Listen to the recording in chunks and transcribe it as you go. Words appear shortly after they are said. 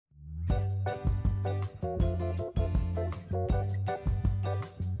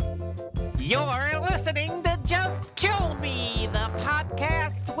You're listening to Just Kill Me, the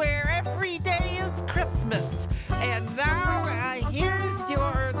podcast where every day is Christmas. And now, here's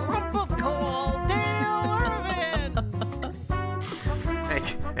your lump of coal, Dale Irvin.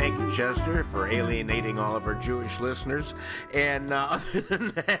 Thank you, Chester, for alienating all of our Jewish listeners. And other than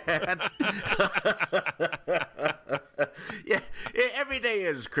that, yeah, every day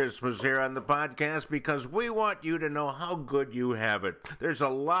is Christmas here on the podcast because we want you to know how good you have it. There's a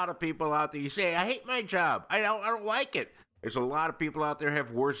lot of people out there. You say, I hate my job. I don't like it. There's a lot of people out there who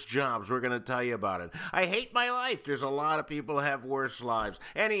have worse jobs. We're going to tell you about it. I hate my life. There's a lot of people who have worse lives.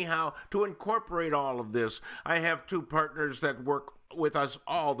 Anyhow, to incorporate all of this, I have two partners that work with us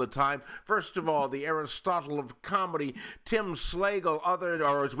all the time. First of all, the Aristotle of comedy, Tim Slagle,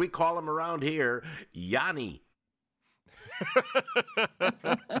 or as we call him around here, Yanni.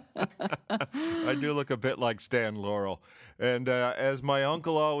 I do look a bit like Stan Laurel. And as my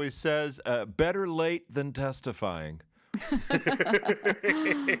uncle always says, better late than testifying.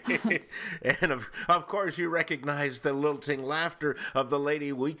 And of course you recognize the lilting laughter of the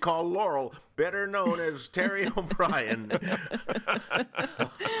lady we call Laurel, better known as Terry O'Brien,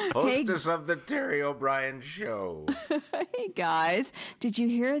 hostess of the Terry O'Brien Show. Hey guys, did you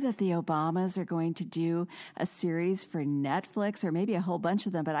hear that the Obamas are going to do a series for Netflix, or maybe a whole bunch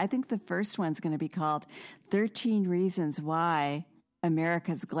of them, but I think the first one's going to be called 13 Reasons Why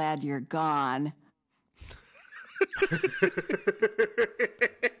America's Glad You're Gone.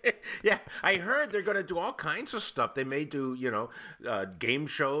 Yeah, I heard they're going to do all kinds of stuff. They may do, game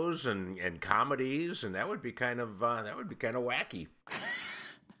shows and comedies, and that would be kind of wacky.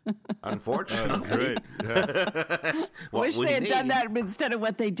 Unfortunately, great. Yeah. Wish they had done that instead of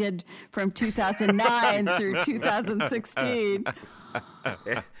what they did from 2009 through 2016.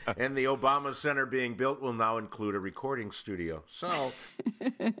 And the Obama Center being built will now include a recording studio. So.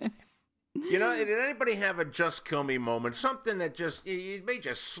 Did anybody have a just kill me moment? Something that you may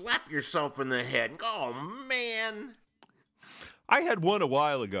just slap yourself in the head and go, oh, man. I had one a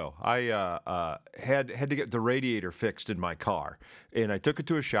while ago. I had to get the radiator fixed in my car, and I took it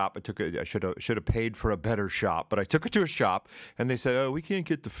to a shop. I should have paid for a better shop, but I took it to a shop, and they said, "Oh, we can't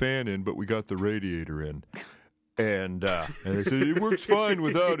get the fan in, but we got the radiator in." And they said, "It works fine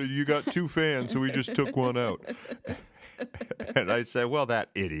without it. You got two fans, so we just took one out." And I said, well, that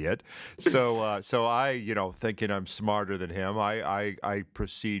idiot. So I, thinking I'm smarter than him, I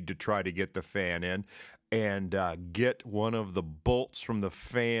proceed to try to get the fan in and get one of the bolts from the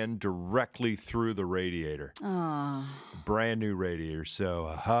fan directly through the radiator. Oh. Brand new radiator.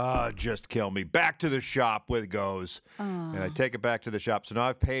 So, just kill me. Back to the shop with goes. Oh. And I take it back to the shop. So now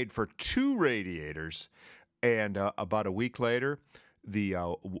I've paid for two radiators. And about a week later, the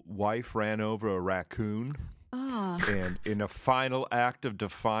wife ran over a raccoon. Oh. And in a final act of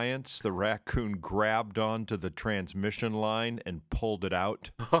defiance, the raccoon grabbed onto the transmission line and pulled it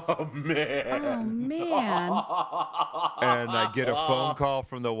out. Oh, man. Oh, man. And I get a phone call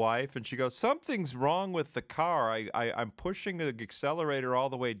from the wife, and she goes, something's wrong with the car. I'm pushing the accelerator all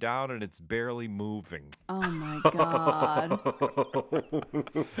the way down, and it's barely moving. Oh, my God.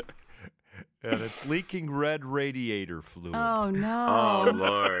 And it's leaking red radiator fluid. Oh, no. Oh,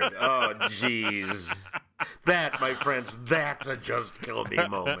 Lord. Oh, jeez. That, my friends, that's a just kill me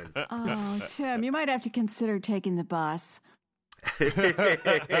moment. Oh, Tim, you might have to consider taking the bus.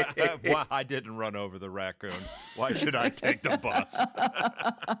 Well, I didn't run over the raccoon. Why should I take the bus?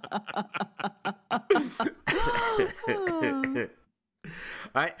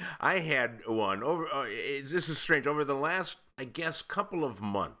 I had one over. This is strange. Over the last, I guess, couple of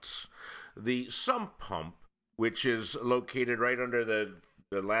months, the sump pump, which is located right under the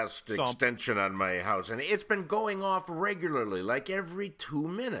last extension on my house, and it's been going off regularly, like every 2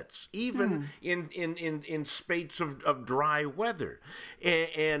 minutes, even in spates of dry weather,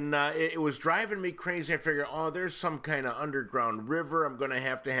 and it was driving me crazy. I figured, there's some kind of underground river. I'm going to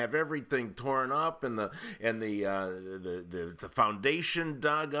have everything torn up and the foundation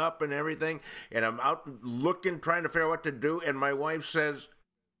dug up and everything. And I'm out looking, trying to figure out what to do. And my wife says,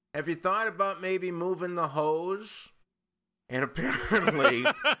 "Have you thought about maybe moving the hose?" And apparently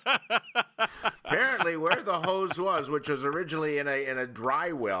where the hose was, which was originally in a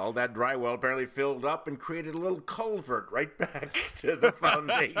dry well, that dry well apparently filled up and created a little culvert right back to the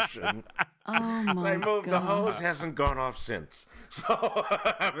foundation. Oh, my So I moved God. the hose, hasn't gone off since. So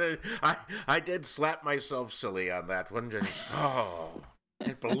I did slap myself silly on that one. Just, I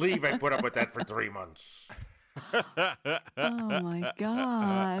can't believe I put up with that for 3 months. Oh, my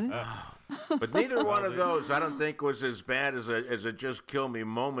God. But neither one of those, I don't think, was as bad as a just kill me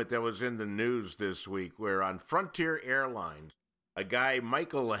moment that was in the news this week, where on Frontier Airlines, a guy,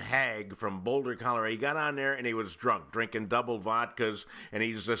 Michael Hagg from Boulder, Colorado. He got on there and he was drunk, drinking double vodkas, and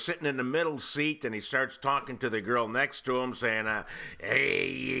he's sitting in the middle seat, and he starts talking to the girl next to him, saying,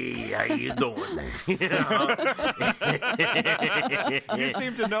 "Hey, how you doing?" You know? You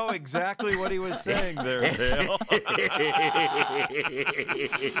seem to know exactly what he was saying there, Dale.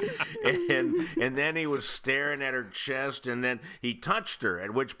 and then he was staring at her chest, and then he touched her,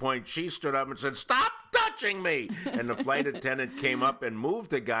 at which point she stood up and said, "Stop touching me!" And the flight attendant came up and moved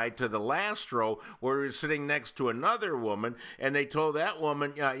the guy to the last row where he was sitting next to another woman, and they told that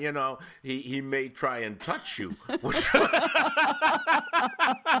woman, you know, he may try and touch you.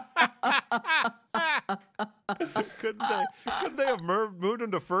 Couldn't they have moved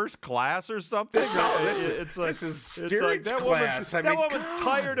him to first class or something? This is steerage class. That woman's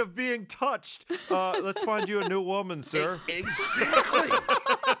tired of being touched. Let's find you a new woman, sir. Exactly.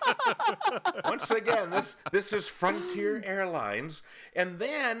 Once again, this is Frontier Airlines, and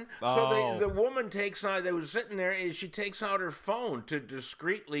then so the woman takes out. They was sitting there, and she takes out her phone to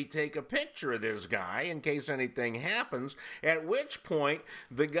discreetly take a picture of this guy in case anything happens. At which point,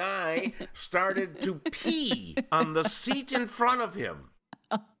 the guy started to pee on the seat in front of him.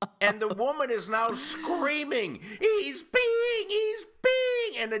 And the woman is now screaming, "He's peeing! He's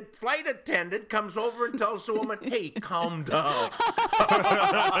peeing!" And the flight attendant comes over and tells the woman, "Hey, calm down."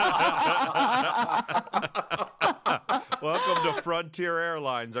 Welcome to Frontier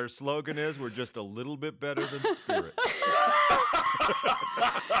Airlines. Our slogan is, "We're just a little bit better than Spirit."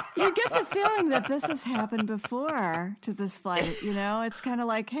 You get the feeling that this has happened before to this flight. You know, it's kind of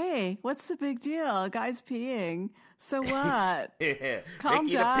like, hey, what's the big deal? A guy's peeing. So what? Yeah, Calm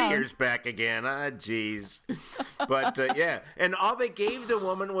Mickey down. the Peer's back again. Jeez. But, yeah. And all they gave the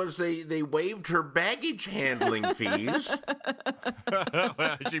woman was they waived her baggage handling fees.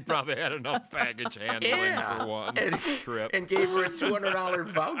 Well, she probably had enough baggage handling for one trip. And gave her a $200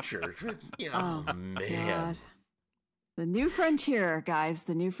 voucher. You know, Oh, man. God. The new frontier, guys,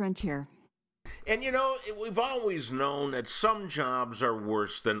 the new frontier. And, you know, we've always known that some jobs are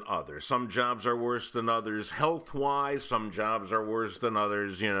worse than others. Some jobs are worse than others health-wise. Some jobs are worse than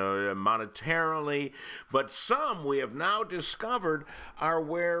others, you know, monetarily. But some, we have now discovered, are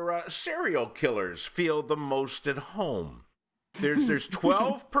where serial killers feel the most at home. There's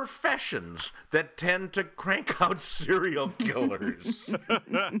 12 professions that tend to crank out serial killers.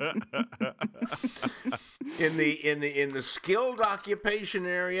 In the skilled occupation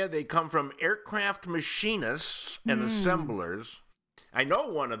area, they come from aircraft machinists and assemblers. I know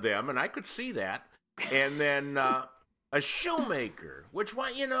one of them, and I could see that. And then a shoemaker, which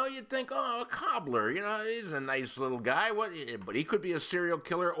one, you know, you'd think, oh, a cobbler, you know, he's a nice little guy. But he could be a serial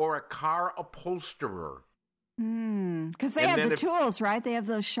killer, or a car upholsterer. Because they have the tools, right? They have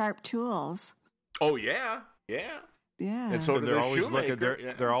those sharp tools. Oh, yeah. Yeah. Yeah. And so they're always looking.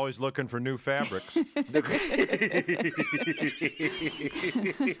 They're always looking for new fabrics. and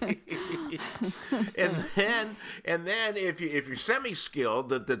then if you're semi-skilled,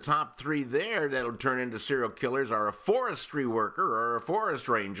 the top three there that'll turn into serial killers are a forestry worker or a forest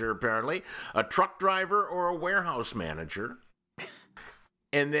ranger, apparently, a truck driver, or a warehouse manager.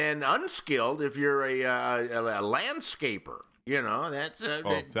 And then unskilled, if you're a landscaper, you know, that's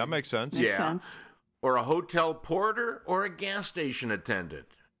that makes sense. Makes sense. Or a hotel porter, or a gas station attendant.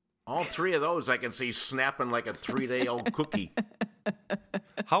 All three of those I can see snapping like a 3-day-old cookie.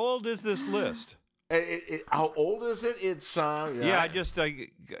 How old is this list? How old is it? It's yeah.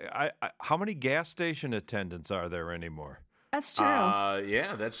 How many gas station attendants are there anymore? That's true.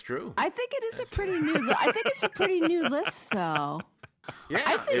 Yeah, that's true. I think it is a pretty new. I think it's a pretty new list, though.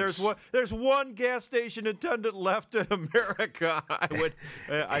 Yeah, there's one gas station attendant left in America.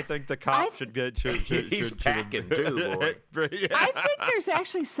 I think the cop should get. He's packing too, boy. Yeah. I think there's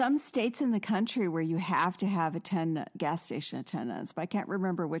actually some states in the country where you have to have gas station attendants, but I can't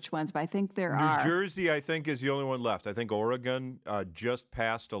remember which ones. But I think there are. New Jersey, I think, is the only one left. I think Oregon just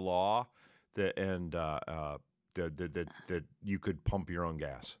passed a law that you could pump your own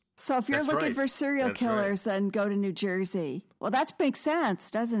gas. So if you're looking for serial killers, then go to New Jersey. Well, that makes sense,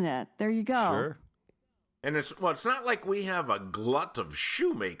 doesn't it? There you go. Sure. And it's not like we have a glut of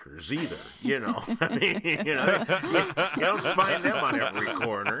shoemakers either, you know. I mean, you know, you don't find them on every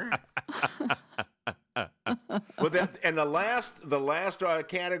corner. Well, the last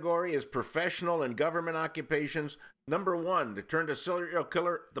category is professional and government occupations. Number 1, to turn to serial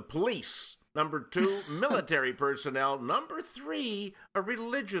killer, the police. Number 2, military personnel. Number 3, a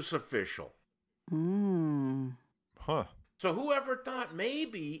religious official. Huh. So whoever thought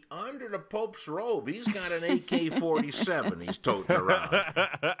maybe under the Pope's robe he's got an AK-47 he's toting around.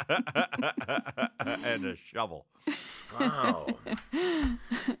 and a shovel. Wow.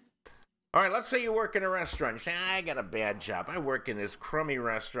 All right, let's say you work in a restaurant. You say, I got a bad job. I work in this crummy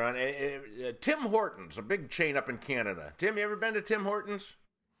restaurant. Tim Hortons, a big chain up in Canada. Tim, you ever been to Tim Hortons?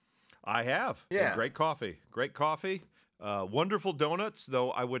 I have. Yeah. Great coffee. Great coffee. Wonderful donuts,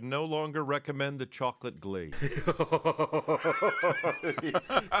 though I would no longer recommend the chocolate glaze.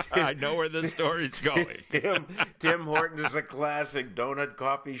 I know where this story's going. Tim Hortons is a classic donut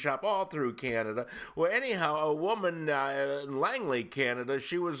coffee shop all through Canada. Well, anyhow, a woman in Langley, Canada,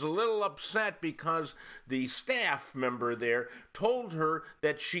 she was a little upset because the staff member there told her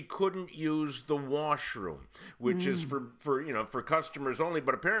that she couldn't use the washroom, which is for customers only.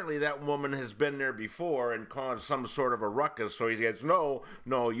 But apparently that woman has been there before and caused some sort of a ruckus. So he says, no,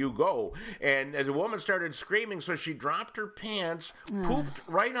 you go. And the woman started screaming, so she dropped her pants, pooped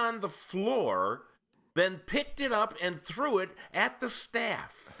right on the floor, then picked it up and threw it at the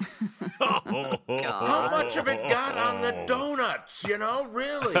staff. How much of it got on the donuts,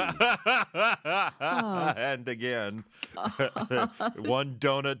 really? And again, one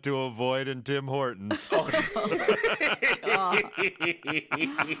donut to avoid in Tim Hortons. Wow,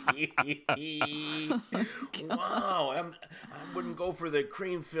 I wouldn't go for the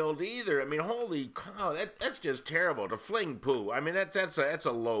cream-filled either. I mean, holy cow, that's just terrible. To fling poo. I mean, that's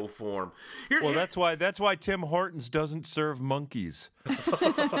a low form. Well, that's why Tim Hortons doesn't serve monkeys.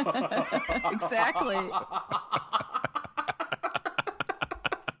 Exactly.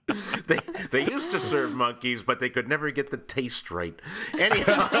 They used to serve monkeys, but they could never get the taste right.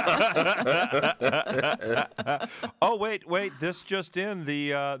 Anyhow. Oh wait! This just in: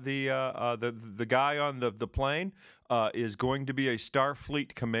 the guy on the plane is going to be a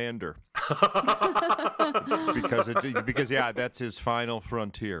Starfleet commander because that's his final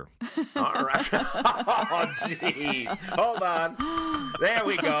frontier. All right. Oh, jeez. Hold on. There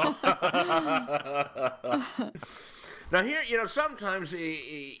we go. Now here, sometimes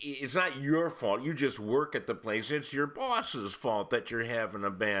it's not your fault. You just work at the place. It's your boss's fault that you're having a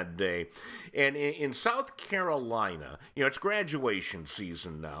bad day. And in South Carolina, it's graduation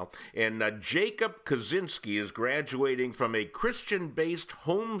season now, and Jacob Kaczynski is graduating from a Christian-based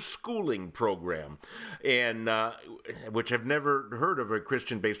homeschooling program, and which I've never heard of a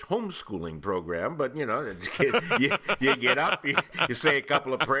Christian-based homeschooling program, but you get up, you say a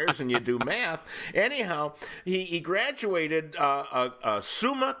couple of prayers, and you do math. Anyhow, he graduated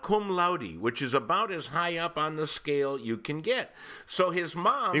summa cum laude, which is about as high up on the scale you can get. So his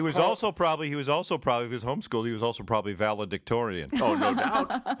mom. He was also probably if he was homeschooled. He was also probably valedictorian. Oh, no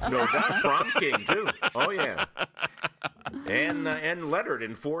doubt, prom king too. Oh yeah, and lettered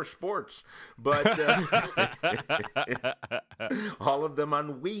in 4 sports, but all of them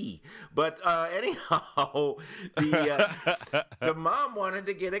on Wii. But anyhow, the mom wanted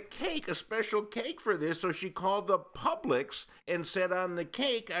to get a special cake for this, so she called the Publix and said on the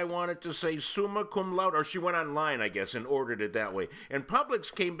cake, I want it to say summa cum laude, or she went online, I guess, and ordered it that way. And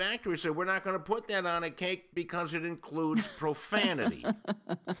Publix came back to her and said, we're not going to put that on a cake because it includes profanity.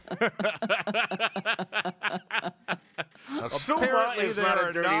 Summa is not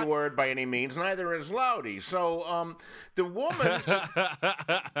a dirty word by any means, neither is laude. So the woman...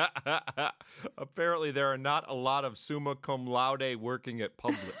 Apparently there are not a lot of summa cum laude working at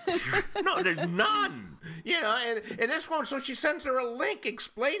Publix. No, there's none. And this one, so she sends her a link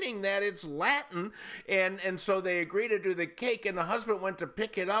explaining that it's Latin, and so they agree to do the cake, and the husband went to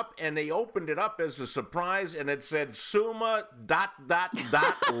pick it up, and they opened it up as a surprise, and it said summa ...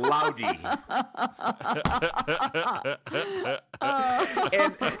 laude.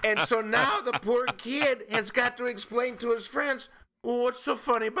 And so now the poor kid has got to explain to his friends, well, what's so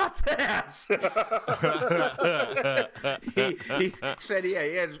funny about that? he said he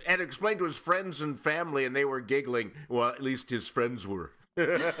had to explain to his friends and family, and they were giggling. Well, at least his friends were. I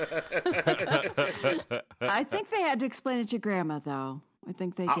think they had to explain it to Grandma, though. I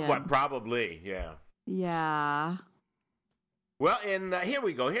think they did. Probably, yeah. Yeah. Well, and here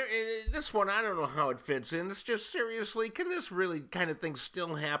we go. This one, I don't know how it fits in. It's just, seriously, can this really kind of thing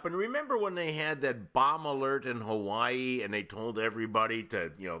still happen? Remember when they had that bomb alert in Hawaii and they told everybody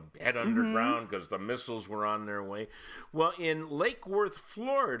to, head underground because the missiles were on their way? Well, in Lake Worth,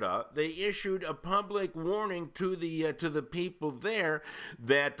 Florida, they issued a public warning to the people there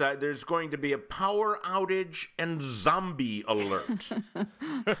that there's going to be a power outage and zombie alert.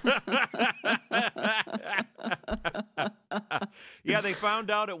 Yeah, they found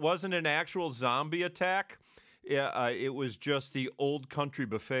out it wasn't an actual zombie attack. Yeah, it was just the Old Country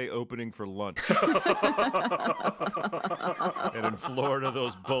Buffet opening for lunch. And in Florida,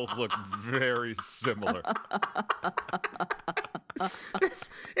 those both look very similar. And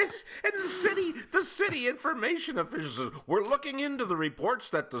the The city information official says, we're looking into the reports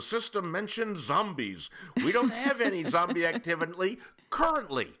that the system mentioned zombies. We don't have any zombie activity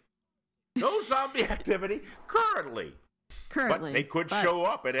currently. No zombie activity currently. But they could show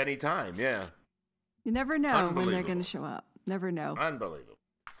up at any time, yeah. You never know when they're going to show up. Never know. Unbelievable.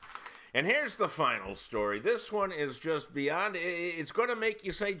 And here's the final story. This one is just beyond. It's going to make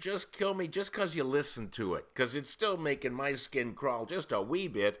you say, just kill me, just because you listen to it. Because it's still making my skin crawl just a wee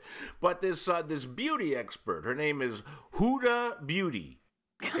bit. But this beauty expert, her name is Huda Beauty.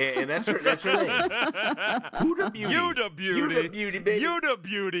 And that's her name. Huda Beauty. Huda Beauty. Huda Beauty, baby. Huda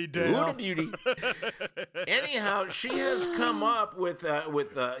Beauty, Dale. Huda Beauty. Anyhow, she has come up with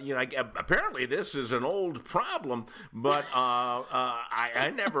apparently this is an old problem, but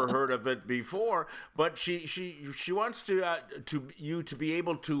I never heard of it before. But she wants you to be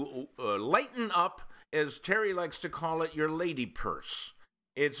able to lighten up, as Terry likes to call it, your lady purse.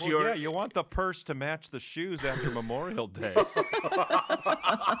 It's yeah, you want the purse to match the shoes after Memorial Day.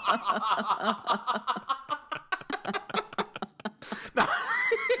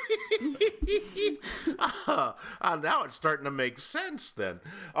 Now it's starting to make sense then.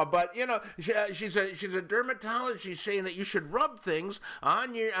 But she's a dermatologist. She's saying that you should rub things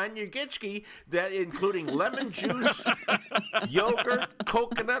on your gitchki, that including lemon juice, yogurt,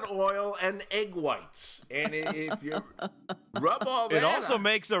 coconut oil, and egg whites. And if you rub all that, it also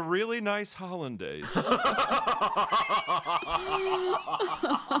makes a really nice hollandaise. You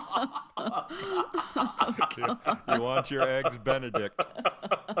want your eggs Benedict.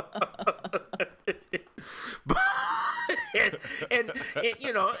 and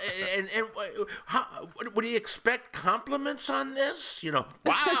how, would you expect compliments on this?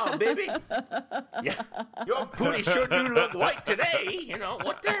 Wow, baby, yeah, your booty sure do look white today.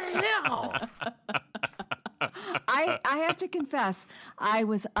 What the hell? I have to confess, I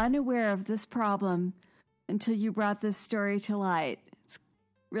was unaware of this problem until you brought this story to light. It's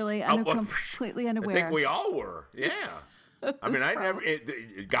really completely unaware. I think we all were, yeah. I mean,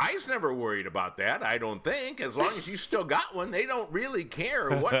 guys never worried about that, I don't think. As long as you still got one, they don't really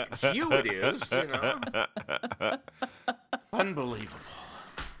care what hue it is, Unbelievable.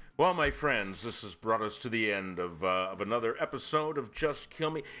 Well, my friends, this has brought us to the end of another episode of Just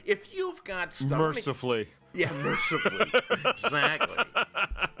Kill Me. If you've got stuff... Mercifully. Mercifully. Exactly.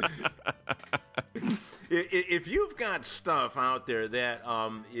 If you've got stuff out there that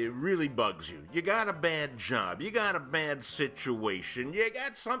it really bugs you, you got a bad job, you got a bad situation, you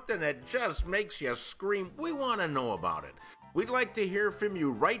got something that just makes you scream, we want to know about it. We'd like to hear from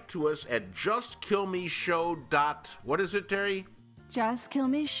you. Write to us at justkillmeshow. What is it, Terry?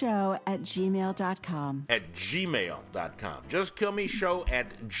 justkillmeshow@gmail.com. At gmail.com.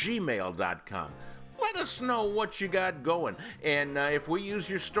 justkillmeshow@gmail.com. Let us know what you got going. And if we use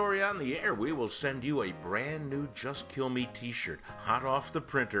your story on the air, we will send you a brand new Just Kill Me t-shirt, hot off the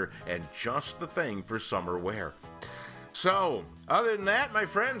printer, and just the thing for summer wear. So, other than that, my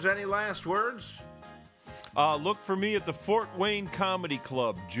friends, any last words? Look for me at the Fort Wayne Comedy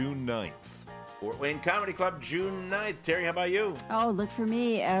Club, June 9th. Fort Wayne Comedy Club, June 9th. Terry, how about you? Oh, look for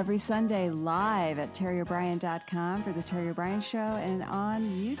me every Sunday live at terryobrien.com for The Terry O'Brien Show and on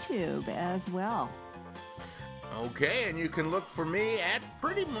YouTube as well. Okay, and you can look for me at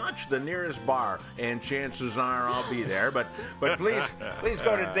pretty much the nearest bar, and chances are I'll be there. But please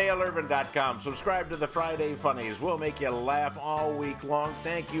go to DaleIrvin.com. Subscribe to the Friday Funnies. We'll make you laugh all week long.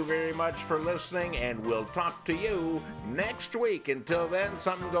 Thank you very much for listening, and we'll talk to you next week. Until then,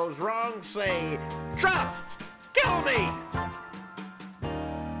 something goes wrong, say, just kill me!